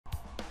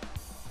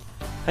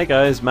Hey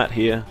guys, Matt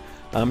here.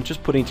 I'm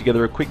just putting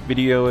together a quick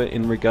video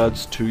in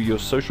regards to your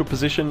social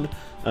position.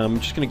 I'm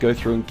just going to go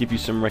through and give you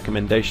some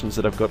recommendations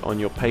that I've got on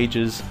your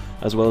pages,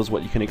 as well as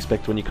what you can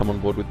expect when you come on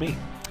board with me.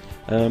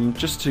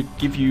 Just to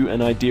give you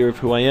an idea of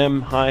who I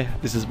am, hi,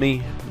 this is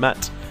me,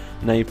 Matt.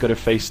 Now you've got a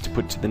face to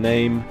put to the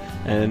name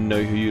and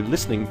know who you're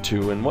listening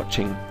to and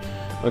watching.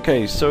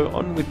 Okay, so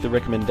on with the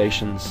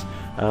recommendations.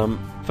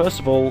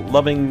 First of all,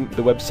 loving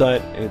the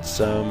website.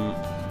 It's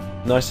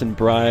nice and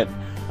bright.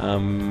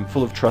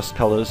 Full of trust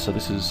colors, so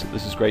this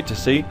is great to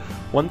see.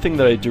 One thing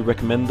that I do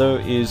recommend though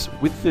is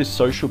with the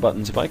social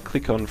buttons, if I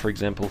click on, for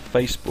example,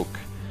 Facebook,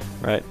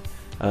 right,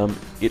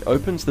 it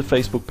opens the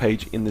Facebook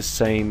page in the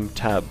same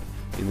tab,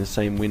 in the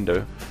same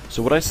window.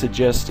 So what I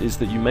suggest is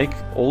that you make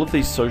all of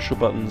these social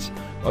buttons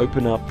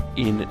open up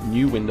in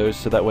new windows,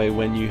 so that way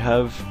when you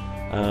have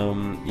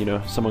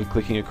someone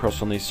clicking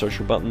across on these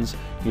social buttons,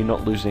 you're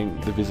not losing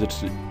the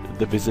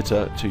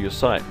visitor to your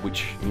site,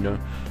 which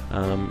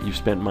you've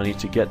spent money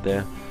to get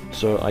there.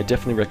 So I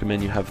definitely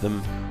recommend you have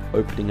them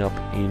opening up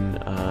in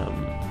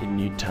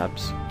new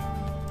tabs.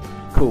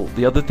 Cool.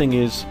 The other thing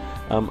is,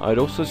 I'd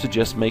also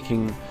suggest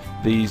making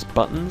these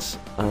buttons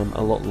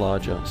a lot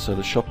larger. So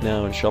the Shop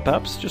Now and Shop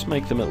Apps, just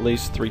make them at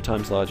least 3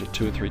 times larger,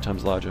 2 or 3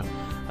 times larger,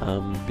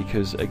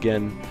 because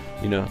again,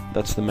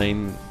 that's the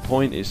main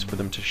point, is for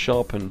them to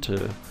shop and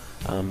to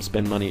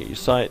spend money at your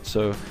site.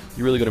 So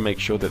you really got to make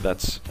sure that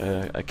that's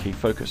a key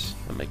focus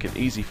and make it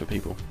easy for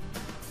people.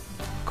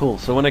 Cool.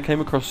 So when I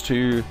came across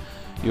to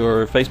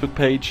your Facebook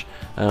page,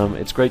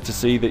 it's great to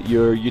see that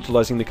you're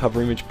utilizing the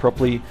cover image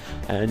properly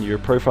and your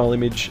profile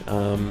image.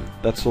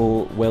 That's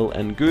all well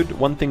and good.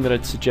 One thing that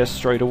I'd suggest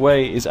straight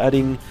away is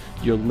adding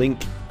your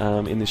link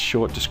in this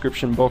short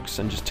description box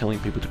and just telling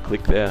people to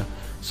click there.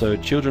 So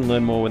children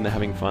learn more when they're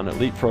having fun. At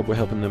Leapfrog, we're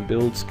helping them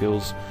build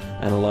skills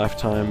and a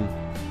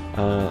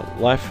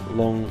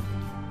lifelong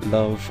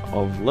love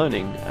of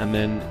learning. And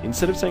then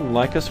instead of saying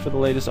like us for the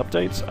latest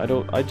updates,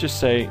 I'd just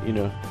say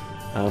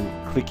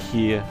click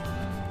here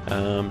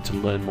to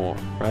learn more,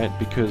 right?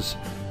 Because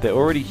they're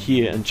already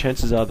here, and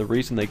chances are the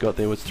reason they got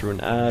there was through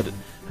an ad,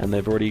 and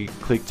they've already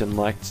clicked and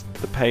liked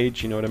the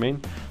page. You know what I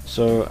mean?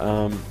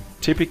 So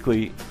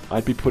typically,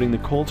 I'd be putting the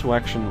call to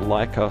action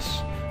 "like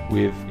us"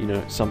 with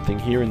something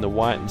here in the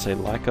white and say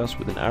 "like us"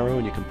 with an arrow,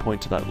 and you can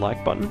point to that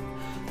like button.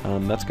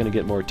 That's going to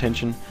get more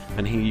attention,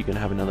 and here you can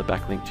have another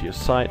backlink to your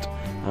site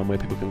where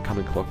people can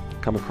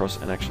come across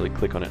and actually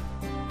click on it.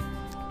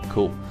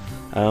 Cool.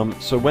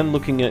 So when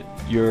looking at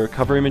your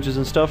cover images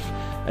and stuff,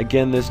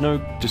 again, there's no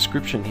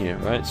description here,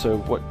 right? So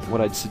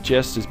what I'd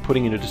suggest is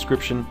putting in a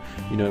description,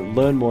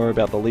 learn more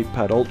about the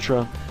LeapPad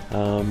Ultra,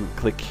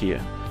 click here.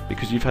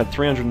 Because you've had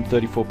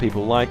 334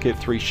 people like it,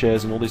 3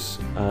 shares and all this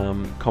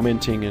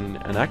commenting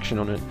and action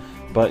on it,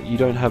 but you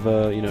don't have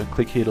a,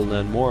 click here to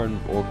learn more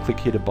or click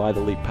here to buy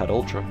the LeapPad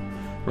Ultra,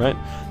 right?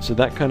 So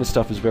that kind of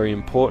stuff is very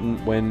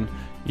important when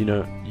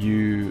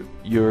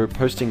you're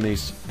posting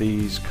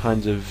these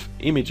kinds of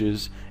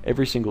images.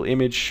 Every single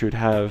image should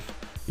have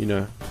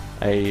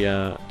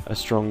a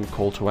strong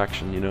call to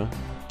action.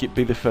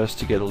 Be the first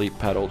to get a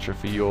LeapPad Ultra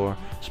for your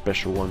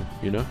special one,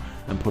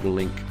 and put a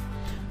link.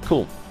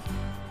 Cool.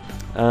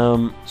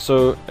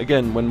 So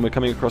again, when we're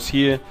coming across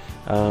here,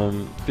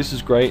 this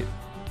is great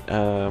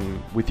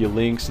with your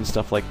links and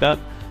stuff like that.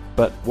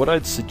 But what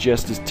I'd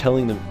suggest is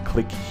telling them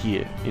click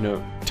here,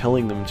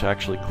 telling them to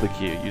actually click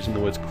here, using the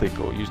words click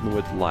or using the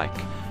words like,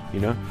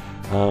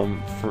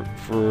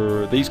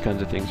 for these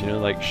kinds of things,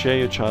 like share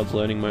your child's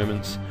learning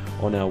moments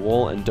on our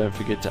wall and don't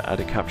forget to add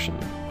a caption.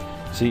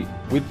 See,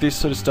 with this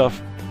sort of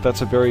stuff,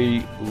 that's a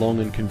very long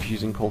and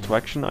confusing call to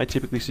action. I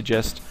typically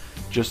suggest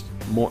just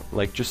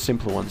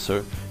simpler ones.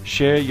 So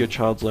share your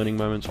child's learning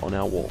moments on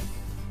our wall.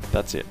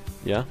 That's it,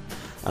 yeah?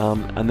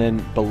 And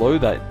then below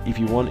that, if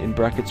you want, in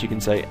brackets, you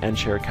can say and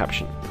share a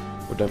caption,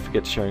 or don't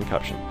forget to share a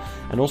caption.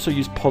 And also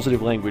use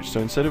positive language. So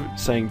instead of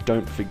saying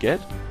don't forget,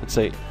 let's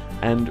say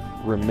and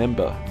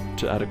remember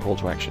to add a call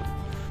to action,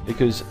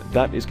 because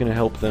that is going to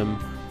help them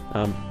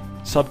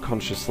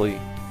subconsciously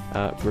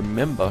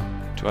remember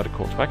to add a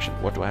call to action.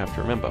 What do I have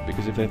to remember?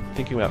 Because if they're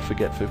thinking about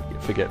forget,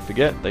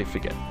 they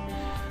forget.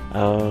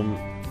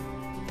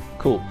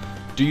 Cool.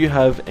 Do you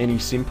have any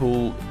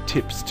simple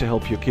tips to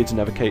help your kids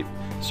navigate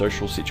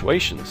social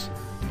situations?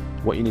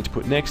 What you need to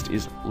put next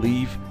is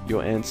leave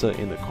your answer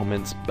in the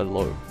comments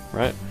below,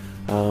 right?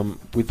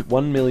 With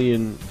 1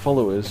 million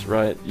followers,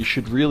 right, you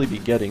should really be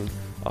getting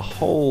a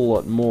whole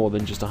lot more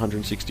than just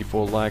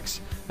 164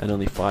 likes and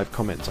only 5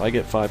 comments. I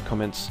get 5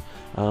 comments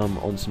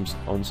on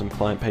some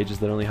client pages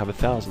that only have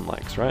 1,000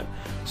 likes, right?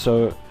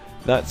 So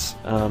that's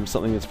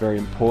something that's very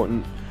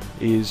important,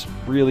 is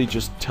really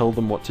just tell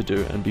them what to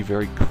do and be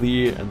very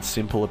clear and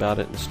simple about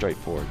it and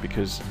straightforward,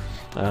 because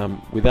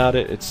without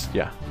it,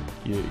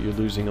 you're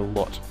losing a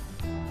lot.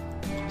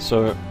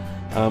 So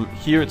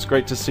here it's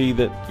great to see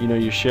that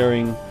you're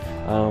sharing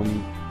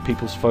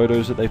people's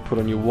photos that they've put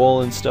on your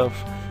wall and stuff.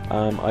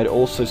 I'd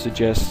also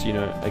suggest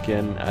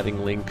again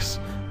adding links.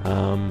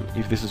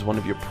 If this is one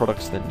of your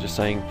products, then just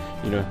saying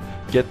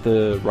get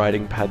the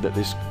writing pad that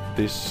this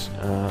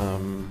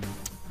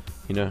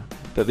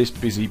that this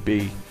busy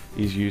bee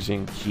is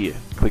using here.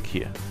 Click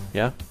here,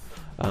 yeah?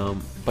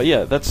 But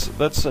yeah,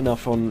 that's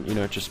enough on, you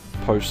know, just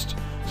post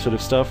sort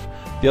of stuff.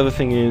 The other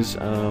thing is,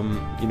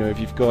 you know, if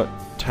you've got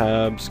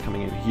tabs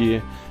coming in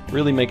here,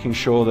 really making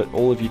sure that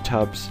all of your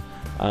tabs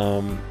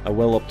are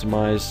well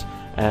optimized,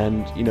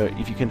 and you know,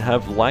 if you can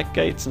have like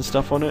gates and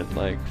stuff on it,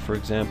 like for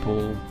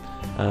example,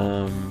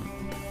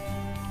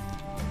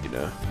 you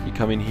know, you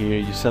come in here,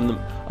 you send them,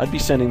 I'd be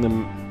sending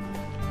them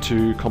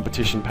to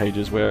competition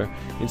pages where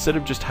instead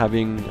of just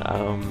having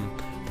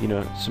you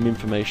know, some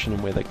information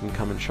on where they can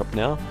come and shop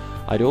now,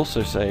 I'd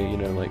also say, you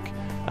know, like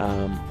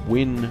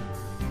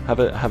have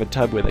a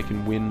tab where they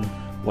can win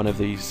one of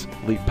these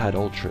Leapfrog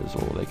Ultras,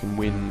 or they can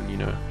win, you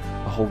know,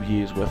 a whole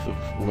year's worth of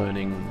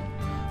learning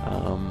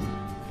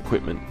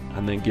equipment,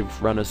 and then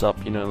give runners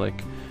up, you know,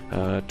 like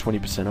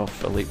 20%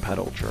 off a Leapfrog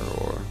Ultra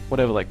or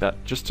whatever like that,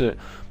 just to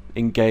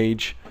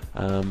engage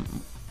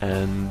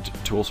and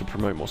to also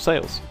promote more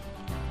sales.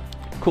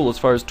 Cool. As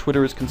far as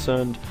Twitter is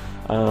concerned,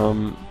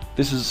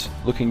 this is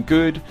looking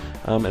good,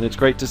 and it's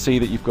great to see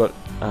that you've got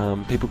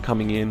people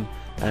coming in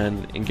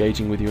and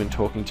engaging with you and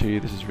talking to you.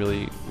 This is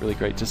really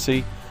great to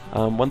see.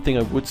 One thing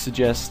I would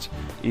suggest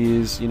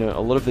is, you know,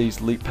 a lot of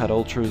these Leapfrog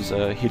Ultras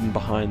are hidden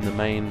behind the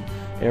main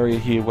area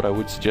here. What I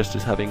would suggest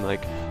is having,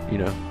 like, you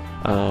know,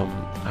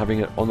 having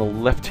it on the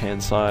left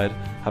hand side,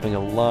 having a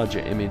larger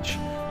image,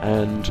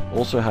 and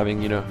also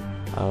having, you know,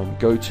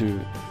 go to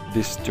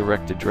this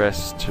direct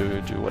address to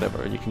do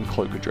whatever, and you can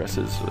cloak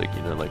addresses, like,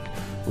 you know, like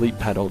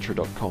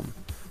leapfrogultra.com,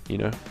 you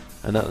know,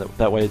 and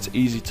that way it's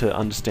easy to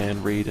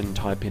understand, read and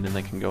type in, and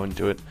they can go and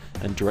do it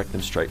and direct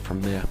them straight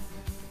from there.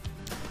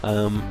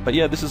 But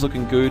yeah, this is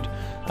looking good.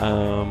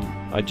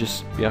 I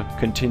just, yeah,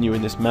 continue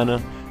in this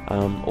manner.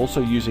 Also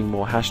using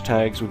more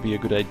hashtags would be a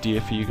good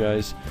idea for you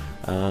guys.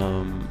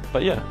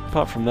 But yeah,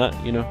 apart from that,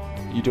 you know,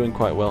 you're doing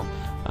quite well.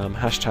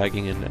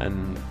 Hashtagging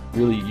and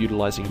really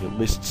utilizing your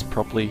lists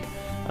properly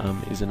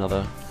is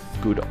another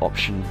good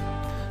option.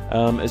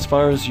 As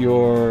far as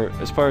your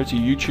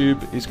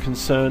YouTube is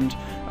concerned,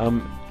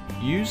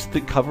 use the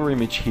cover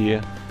image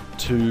here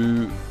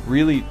to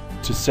really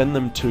send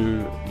them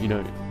to, you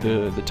know,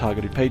 the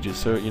targeted pages.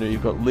 So, you know,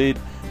 you've got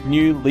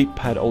new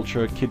Leapfrog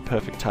Ultra Kid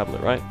Perfect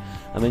tablet, right?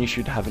 And then you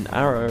should have an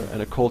arrow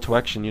and a call to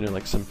action, you know,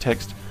 like some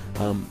text.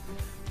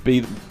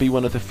 Be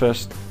one of the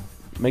first.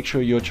 Make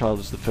sure your child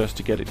is the first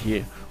to get it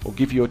here, or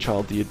give your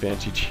child the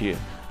advantage here,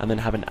 and then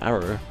have an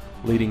arrow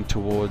leading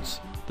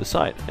towards the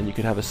site. And you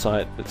could have a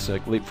site that's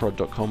like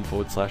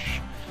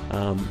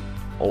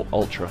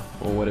leapfrog.com/ultra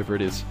or whatever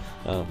it is,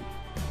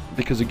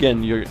 because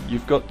again,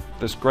 you've got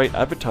this great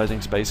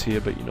advertising space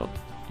here, but you're not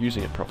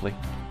using it properly.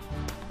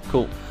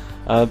 Cool.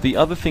 The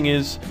other thing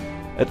is,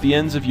 at the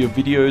ends of your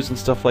videos and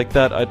stuff like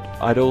that,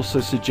 I'd also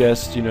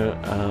suggest, you know,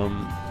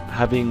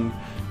 having,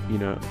 you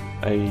know,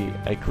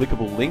 a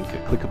clickable link, a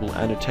clickable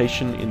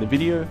annotation in the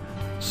video.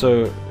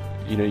 So,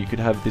 you know, you could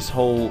have this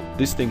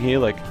thing here,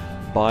 like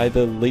buy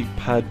the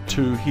Leapfrog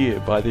 2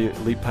 here, buy the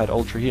Leapfrog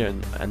Ultra here,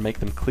 and make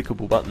them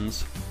clickable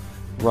buttons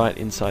right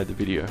inside the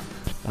video.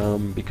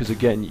 Because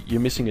again,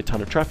 you're missing a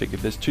ton of traffic.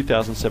 If there's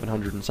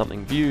 2,700 and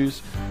something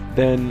views,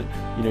 then,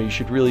 you know, you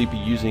should really be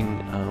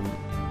using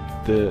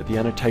the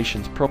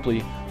annotations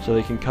properly, so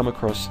they can come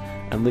across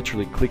and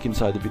literally click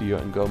inside the video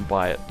and go and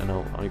buy it. And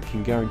I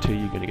can guarantee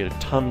you're going to get a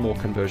ton more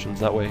conversions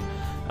that way,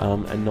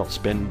 and not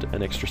spend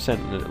an extra cent.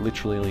 And it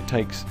literally only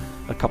takes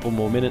a couple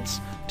more minutes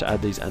to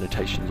add these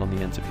annotations on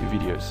the ends of your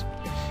videos.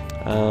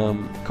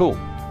 Cool.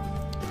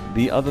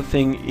 The other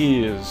thing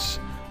is,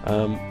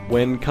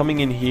 when coming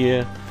in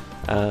here,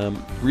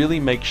 really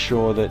make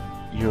sure that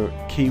you're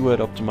keyword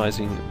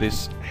optimizing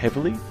this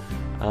heavily,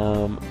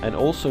 and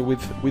also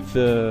with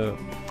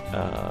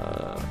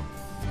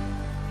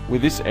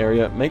this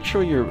area, make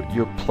sure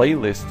your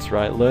playlists,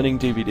 right, learning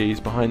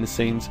DVDs, behind the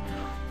scenes,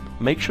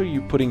 make sure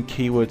you're putting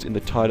keywords in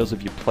the titles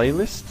of your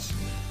playlists,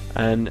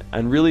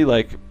 and really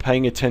like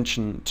paying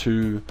attention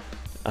to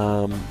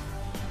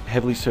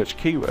heavily searched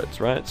keywords,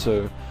 right?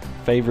 So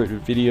favorite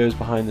videos,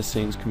 behind the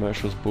scenes,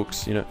 commercials,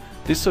 books, you know,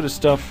 this sort of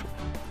stuff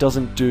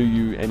doesn't do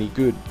you any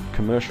good.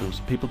 Commercials,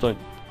 people don't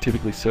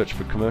typically search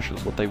for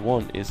commercials. What they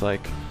want is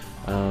like,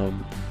 you know,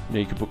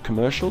 you could put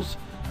commercials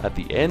at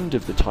the end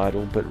of the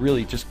title, but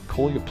really just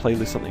call your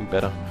playlist something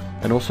better,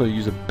 and also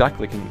use a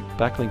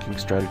backlinking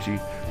strategy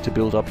to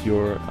build up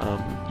your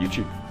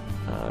YouTube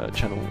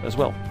channel as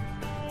well.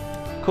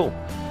 Cool.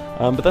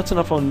 But that's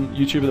enough on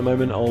YouTube at the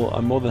moment.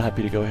 I'm more than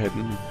happy to go ahead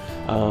and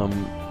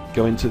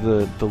go into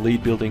the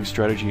lead building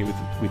strategy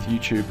with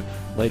YouTube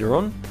later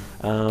on.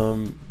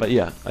 But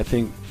yeah, I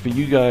think for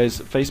you guys,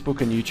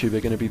 Facebook and YouTube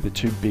are going to be the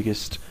two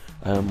biggest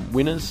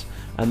winners,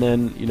 and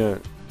then, you know,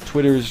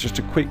 Twitter is just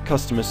a quick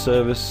customer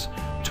service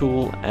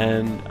tool,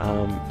 and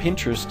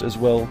Pinterest as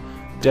well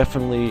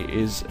definitely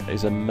is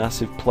a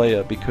massive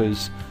player,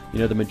 because, you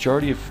know, the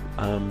majority of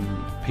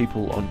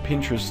people on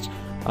Pinterest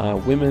are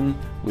women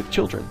with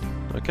children.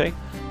 Okay,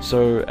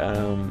 so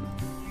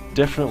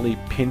definitely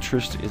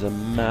Pinterest is a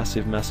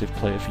massive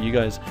player for you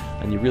guys,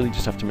 and you really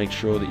just have to make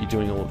sure that you're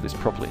doing all of this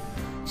properly.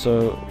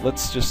 So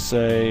let's just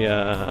say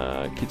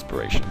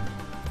Kidspiration.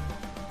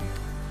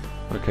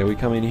 Okay, we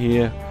come in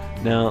here.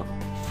 Now,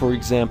 for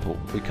example,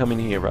 we come in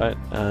here, right,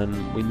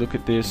 and we look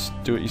at this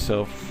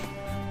do-it-yourself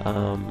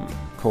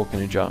cork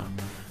in a jar.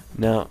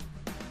 Now,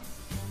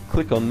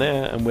 click on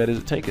there, and where does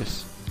it take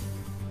us?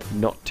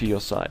 Not to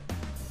your site.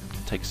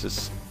 It takes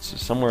us to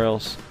somewhere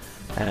else,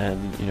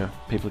 and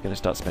people are going to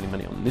start spending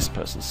money on this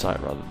person's site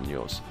rather than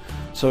yours.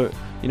 So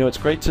it's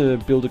great to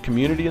build a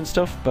community and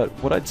stuff, but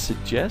what I'd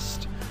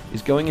suggest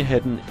is going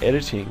ahead and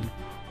editing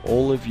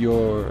all of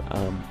your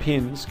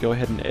pins. Go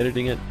ahead and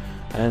editing it,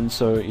 and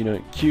so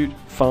cute,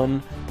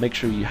 fun. Make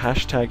sure you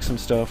hashtag some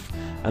stuff,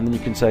 and then you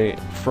can say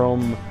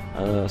from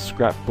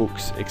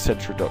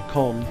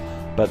scrapbooks.etc.com,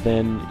 but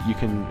then you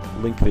can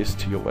link this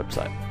to your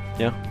website.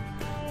 Yeah.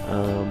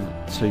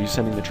 So you're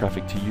sending the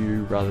traffic to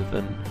you rather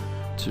than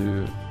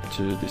to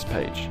this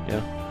page.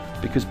 Yeah,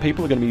 because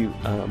people are going to be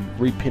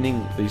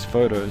repinning these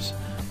photos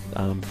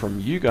from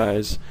you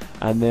guys,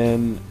 and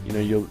then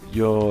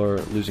you're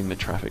losing the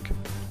traffic.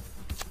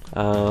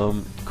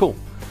 Cool.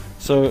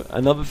 So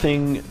another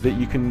thing that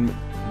you can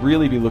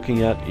really be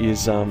looking at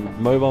is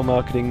mobile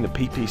marketing, the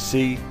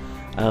PPC,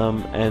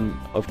 and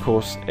of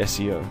course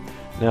SEO.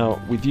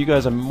 Now, with you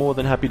guys, I'm more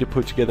than happy to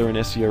put together an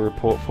SEO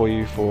report for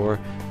you for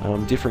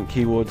different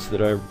keywords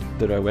that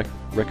I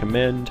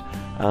recommend,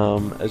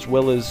 as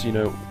well as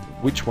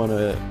which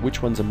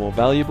ones are more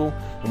valuable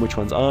and which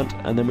ones aren't,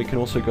 and then we can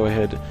also go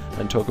ahead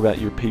and talk about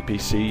your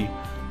PPC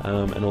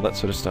and all that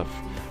sort of stuff.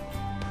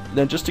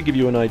 Now, just to give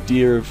you an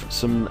idea of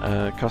some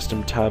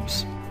custom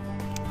tabs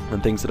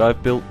and things that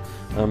I've built.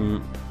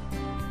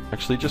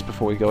 Actually, just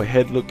before we go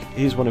ahead, look,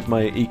 here's one of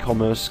my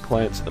e-commerce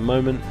clients at the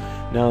moment.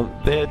 Now,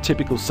 their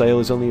typical sale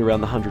is only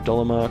around the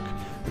 $100 mark,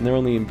 and they're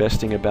only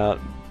investing about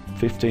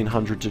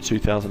 $1,500 to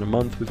 $2,000 a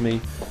month with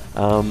me,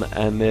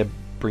 and they're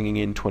bringing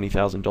in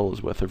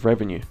 $20,000 worth of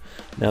revenue.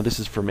 Now, this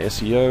is from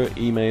SEO,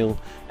 email,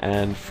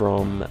 and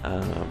from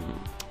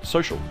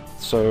social.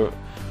 So,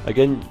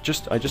 again,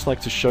 I just like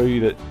to show you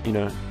that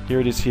here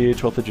it is here,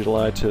 12th of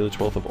July to the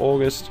 12th of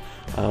August.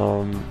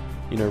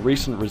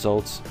 Recent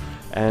results,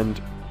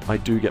 and I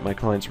do get my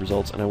clients'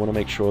 results, and I want to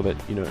make sure that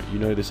you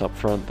know this up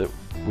front, that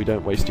we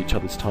don't waste each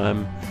other's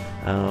time.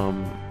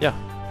 Yeah,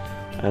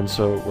 and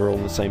so we're all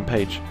on the same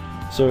page.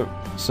 So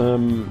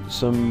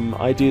some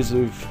ideas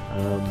of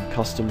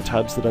custom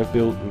tabs that I've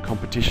built and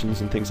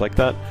competitions and things like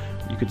that.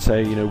 You could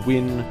say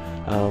win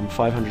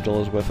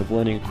 $500 worth of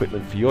learning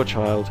equipment for your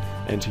child.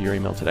 Enter your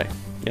email today.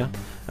 Yeah.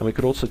 And we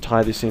could also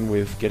tie this in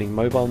with getting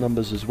mobile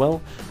numbers as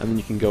well, and then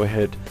you can go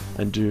ahead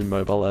and do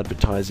mobile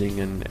advertising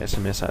and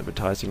SMS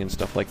advertising and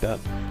stuff like that.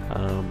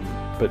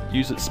 But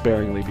use it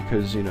sparingly,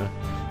 because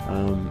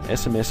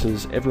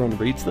SMSs, everyone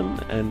reads them,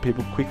 and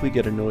people quickly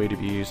get annoyed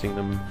if you're using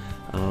them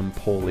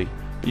poorly.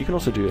 But you can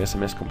also do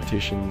SMS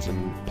competitions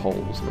and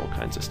polls and all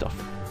kinds of stuff.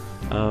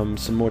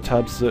 Some more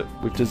tabs that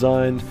we've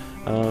designed.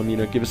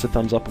 Give us a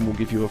thumbs up and we'll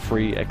give you a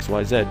free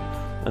XYZ.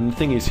 And the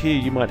thing is,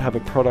 here you might have a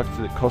product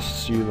that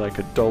costs you like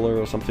 $1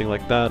 or something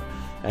like that,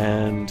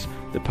 and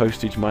the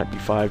postage might be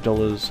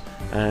 $5,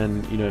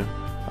 and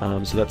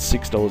so that's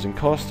 $6 in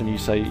cost, and you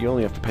say you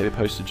only have to pay the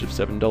postage of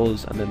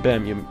 $7, and then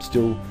bam, you're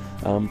still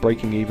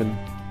breaking even,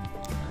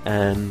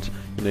 and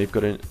you've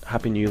got a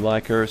happy new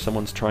liker,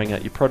 someone's trying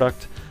out your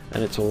product,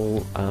 and it's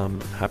all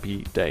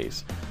happy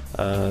days.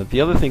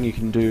 The other thing you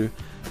can do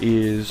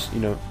is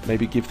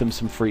maybe give them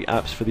some free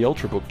apps for the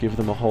Ultrabook. Give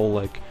them a whole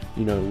like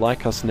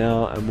us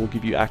now, and we'll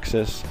give you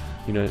access,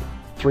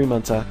 3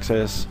 months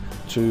access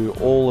to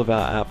all of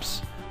our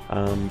apps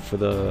for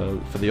the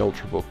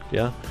Ultrabook.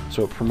 Yeah,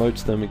 so it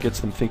promotes them, it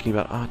gets them thinking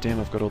about, damn,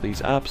 I've got all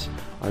these apps,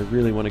 I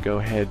really want to go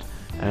ahead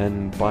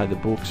and buy the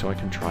book so I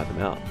can try them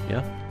out.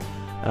 Yeah.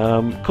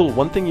 Cool.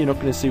 One thing you're not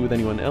going to see with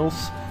anyone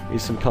else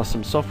is some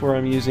custom software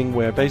I'm using,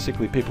 where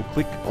basically people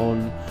click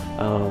on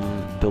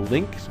the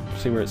link,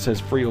 see where it says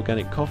free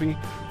organic coffee,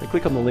 they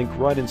click on the link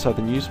right inside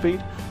the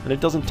newsfeed, and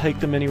it doesn't take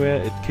them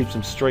anywhere, it keeps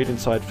them straight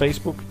inside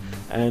Facebook,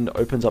 and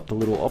opens up the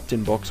little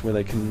opt-in box where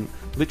they can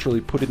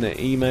literally put in their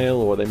email,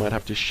 or they might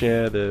have to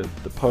share the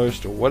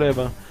post or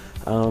whatever.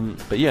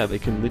 But yeah, they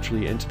can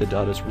literally enter the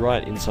data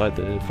right inside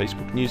the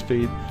Facebook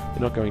newsfeed.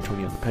 They're not going to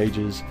any other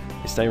pages,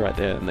 they stay right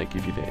there, and they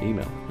give you their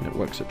email, and it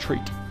works a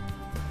treat.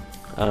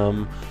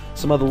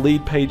 Some other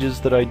lead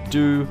pages that I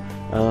do,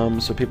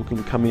 so people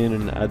can come in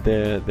and add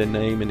their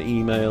name and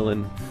email,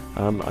 and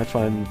I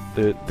find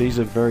that these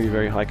are very,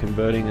 very high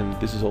converting, and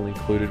this is all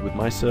included with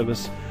my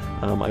service.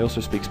 I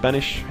also speak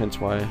Spanish, hence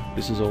why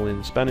this is all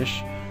in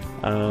Spanish.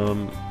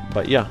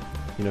 But yeah,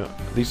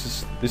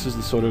 this is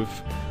the sort of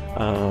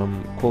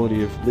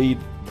quality of lead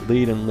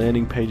and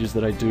landing pages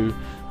that I do,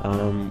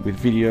 with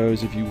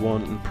videos if you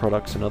want, and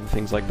products and other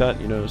things like that.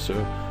 So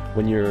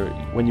when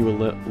you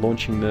were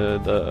launching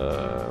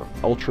the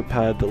Ultra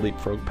Pad, the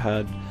Leapfrog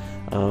Pad,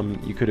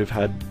 you could have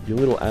had your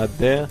little ad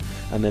there,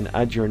 and then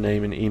add your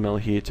name and email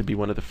here to be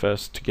one of the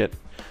first to get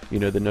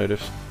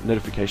the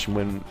notification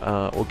when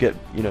or get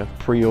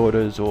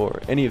pre-orders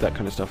or any of that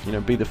kind of stuff.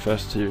 Be the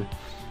first to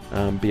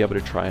be able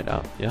to try it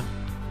out. Yeah,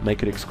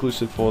 make it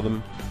exclusive for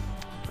them,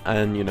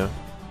 and you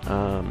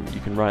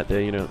can write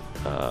there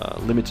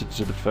limited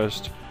to the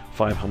first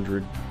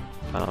 500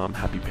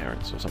 happy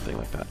parents or something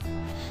like that.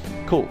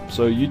 Cool.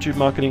 So YouTube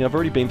marketing, I've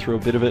already been through a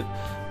bit of it,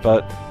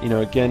 but you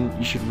know, again,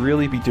 you should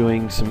really be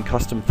doing some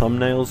custom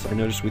thumbnails. I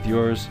noticed with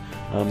yours,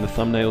 the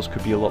thumbnails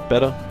could be a lot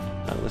better.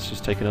 Let's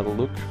just take another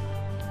look.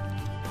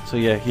 So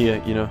yeah,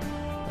 here, you know,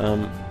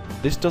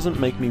 this doesn't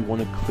make me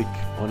want to click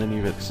on any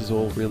of it. This is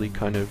all really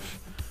kind of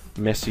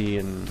messy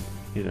and,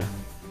 you know,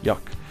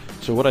 yuck.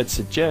 So what I'd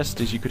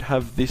suggest is you could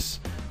have this,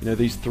 you know,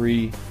 these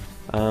three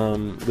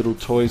little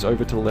toys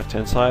over to the left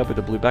hand side with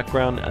a blue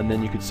background, and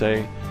then you could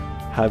say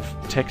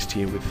have text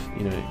here with,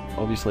 you know,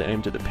 obviously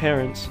aimed at the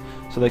parents,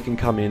 so they can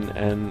come in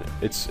and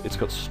it's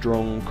got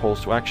strong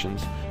calls to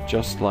actions,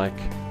 just like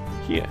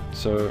here.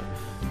 So,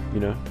 you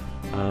know,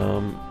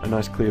 a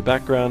nice clear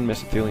background,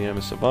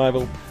 mesothelioma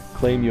survival,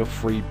 claim your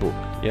free book,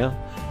 yeah?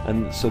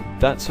 And so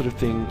that sort of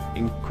thing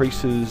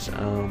increases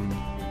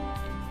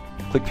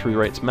click-through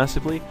rates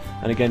massively.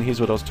 And again,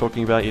 here's what I was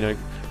talking about, you know,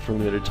 for a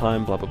limited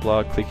time, blah blah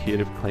blah, click here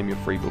to claim your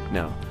free book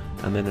now,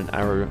 and then an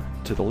arrow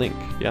to the link,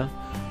 yeah?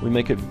 We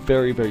make it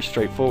very, very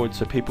straightforward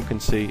so people can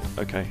see,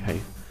 okay,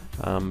 hey,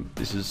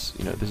 this is,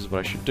 you know, this is what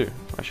I should do.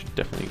 I should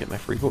definitely get my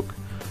free book.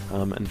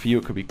 And for you,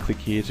 it could be click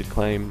here to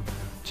claim,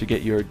 to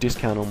get your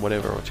discount on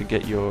whatever, or to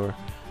get your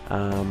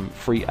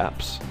free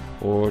apps,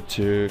 or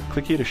to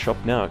click here to shop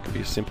now. It could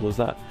be as simple as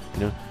that.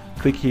 You know,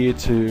 click here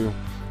to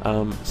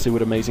see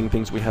what amazing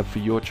things we have for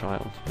your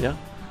child. Yeah.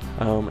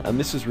 And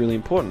this is really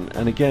important.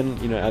 And again,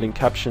 you know, adding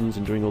captions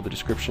and doing all the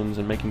descriptions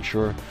and making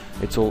sure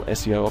it's all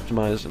SEO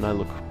optimized. And I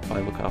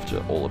look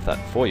after all of that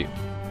for you.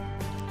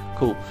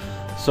 Cool.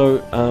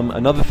 So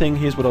another thing,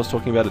 here's what I was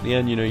talking about at the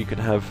end. You know, you can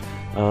have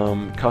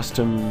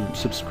custom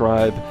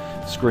subscribe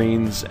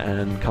screens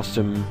and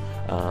custom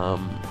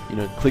you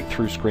know,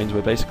 click-through screens,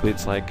 where basically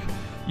it's like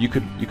you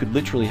could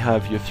literally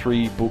have your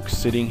 3 books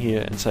sitting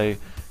here and say,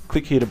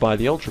 click here to buy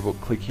the Ultrabook,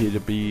 click here to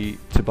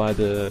buy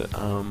the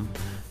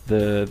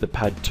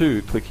Pad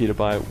 2, click here to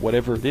buy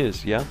whatever it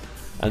is, yeah.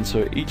 And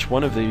so each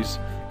one of these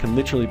can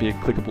literally be a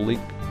clickable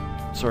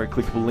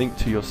link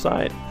to your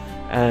site,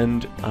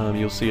 and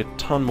you'll see a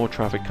ton more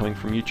traffic coming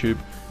from YouTube,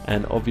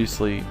 and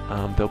obviously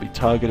they'll be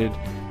targeted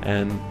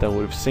and they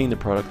would have seen the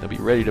product, they'll be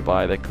ready to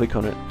buy, they click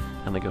on it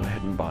and they go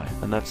ahead and buy.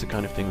 And that's the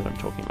kind of thing that I'm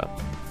talking about.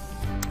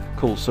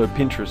 Cool. So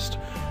Pinterest,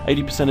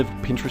 80% of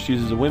Pinterest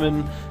users are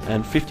women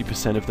and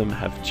 50% of them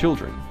have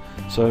children.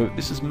 So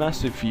this is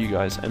massive for you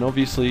guys, and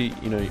obviously,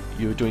 you know,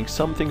 you're doing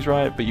some things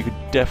right, but you could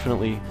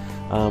definitely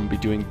be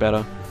doing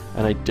better.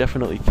 And I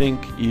definitely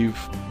think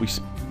if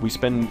we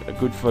spend a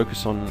good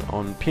focus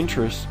on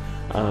Pinterest,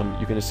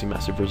 you're going to see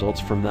massive results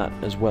from that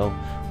as well.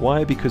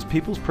 Why? Because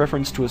people's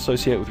preference to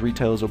associate with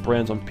retailers or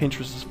brands on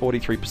Pinterest is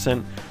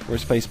 43%,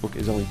 whereas Facebook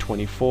is only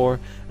 24%,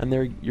 and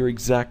they're your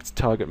exact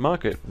target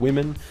market,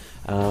 women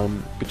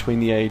between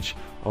the age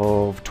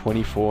of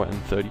 24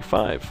 and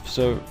 35.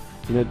 So,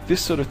 you know, this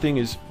sort of thing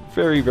is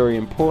very, very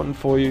important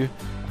for you,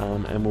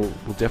 and we'll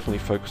definitely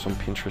focus on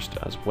Pinterest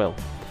as well.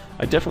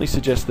 I definitely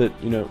suggest that,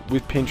 you know,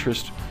 with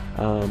Pinterest,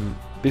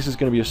 this is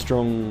going to be a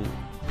strong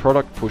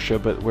product pusher,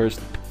 but whereas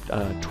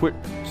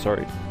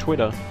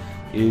Twitter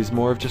is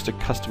more of just a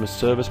customer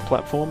service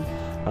platform.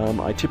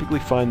 I typically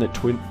find that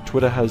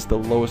Twitter has the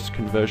lowest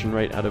conversion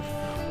rate out of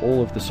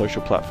all of the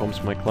social platforms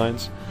for my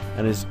clients,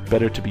 and is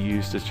better to be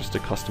used as just a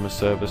customer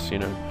service, you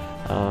know,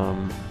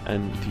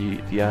 and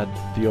the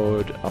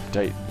odd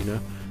update, you know,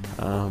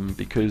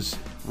 because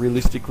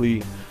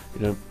realistically, you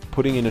know,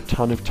 putting in a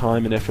ton of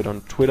time and effort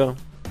on Twitter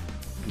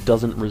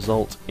doesn't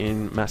result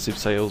in massive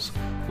sales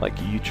like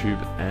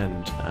YouTube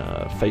and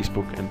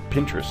Facebook and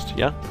Pinterest,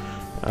 yeah?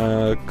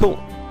 Cool.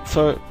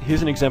 So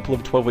here's an example of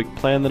a 12-week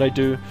plan that I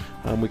do.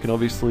 We can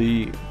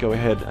obviously go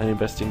ahead and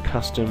invest in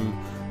custom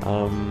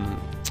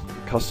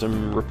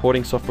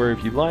reporting software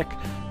if you like,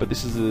 but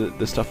this is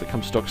the stuff that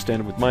comes stock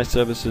standard with my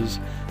services.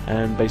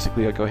 And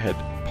basically I go ahead,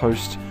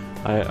 post,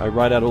 I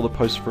write out all the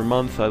posts for a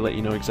month, I let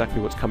you know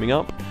exactly what's coming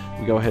up,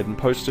 we go ahead and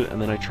post it,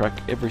 and then I track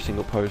every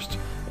single post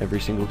every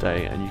single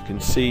day, and you can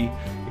see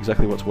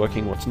exactly what's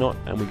working, what's not,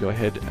 and we go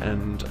ahead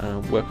and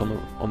work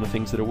on the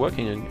things that are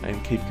working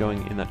and keep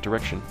going in that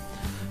direction.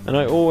 And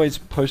I always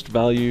post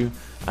value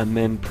and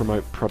then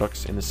promote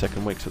products in the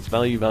second week. So it's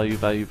value, value,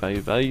 value,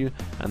 value, value,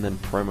 and then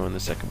promo in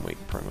the second week,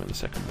 promo in the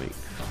second week.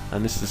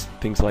 And this is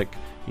things like,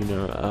 you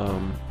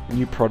know,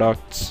 new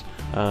products,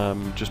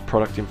 just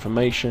product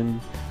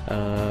information,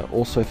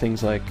 also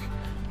things like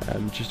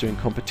just doing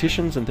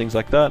competitions and things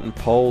like that, and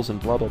polls and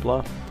blah blah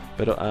blah.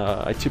 But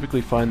I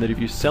typically find that if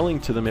you're selling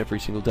to them every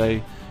single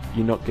day,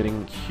 you're not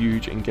getting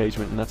huge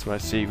engagement, and that's what I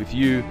see with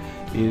you.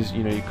 Is,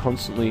 you know, you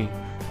constantly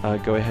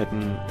going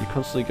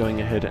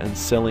ahead and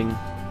selling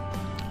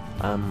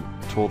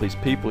to all these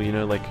people. You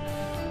know, like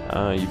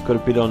you've got a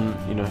bid on,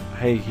 you know,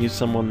 hey, here's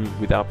someone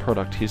with our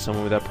product, here's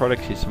someone with our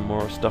product, here's some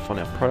more stuff on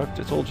our product.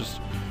 It's all just,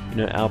 you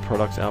know, our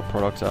products, our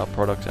products, our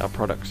products, our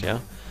products, yeah.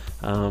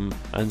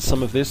 And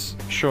some of this,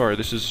 sure,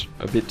 this is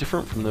a bit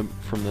different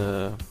from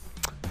the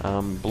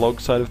blog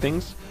side of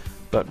things,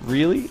 but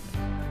really,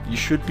 you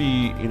should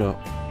be, you know,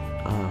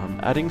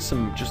 adding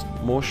some just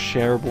more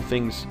shareable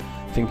things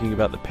thinking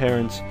about the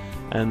parents,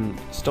 and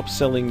stop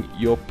selling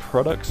your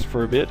products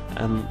for a bit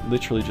and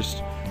literally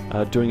just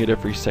doing it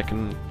every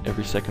second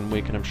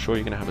week, and I'm sure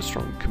you're going to have a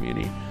strong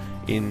community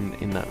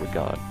in that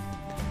regard.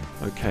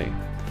 Okay,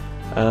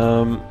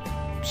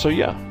 so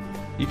yeah,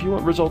 if you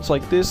want results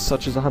like this,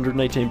 such as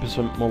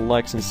 118% more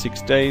likes in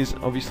 6 days,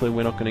 obviously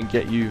we're not going to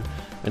get you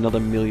another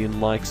 1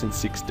 million likes in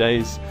 6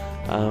 days,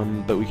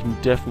 but we can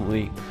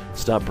definitely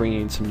start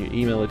bringing in some new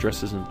email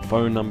addresses and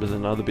phone numbers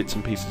and other bits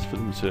and pieces for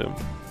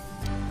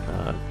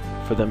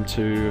them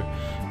to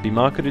be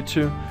marketed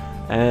to,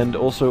 and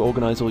also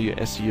organize all your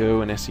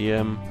SEO and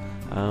SEM.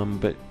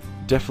 But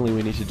definitely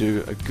we need to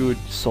do a good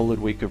solid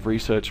week of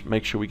research,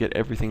 make sure we get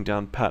everything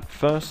down pat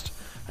first,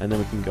 and then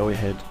we can go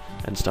ahead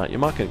and start your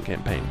marketing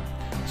campaign.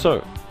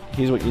 So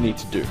here's what you need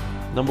to do.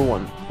 Number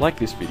 1, like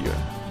this video.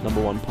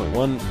 Number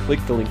 1.1, click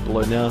the link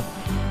below now,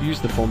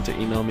 use the form to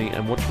email me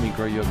and watch me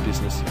grow your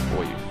business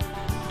for you.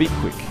 Be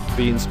quick,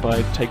 be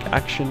inspired, take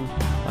action.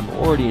 I'm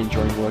already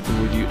enjoying working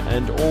with you,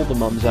 and all the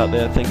mums out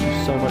there, thank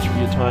you so much for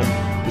your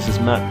time. This is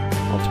Matt,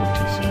 I'll talk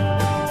to you soon.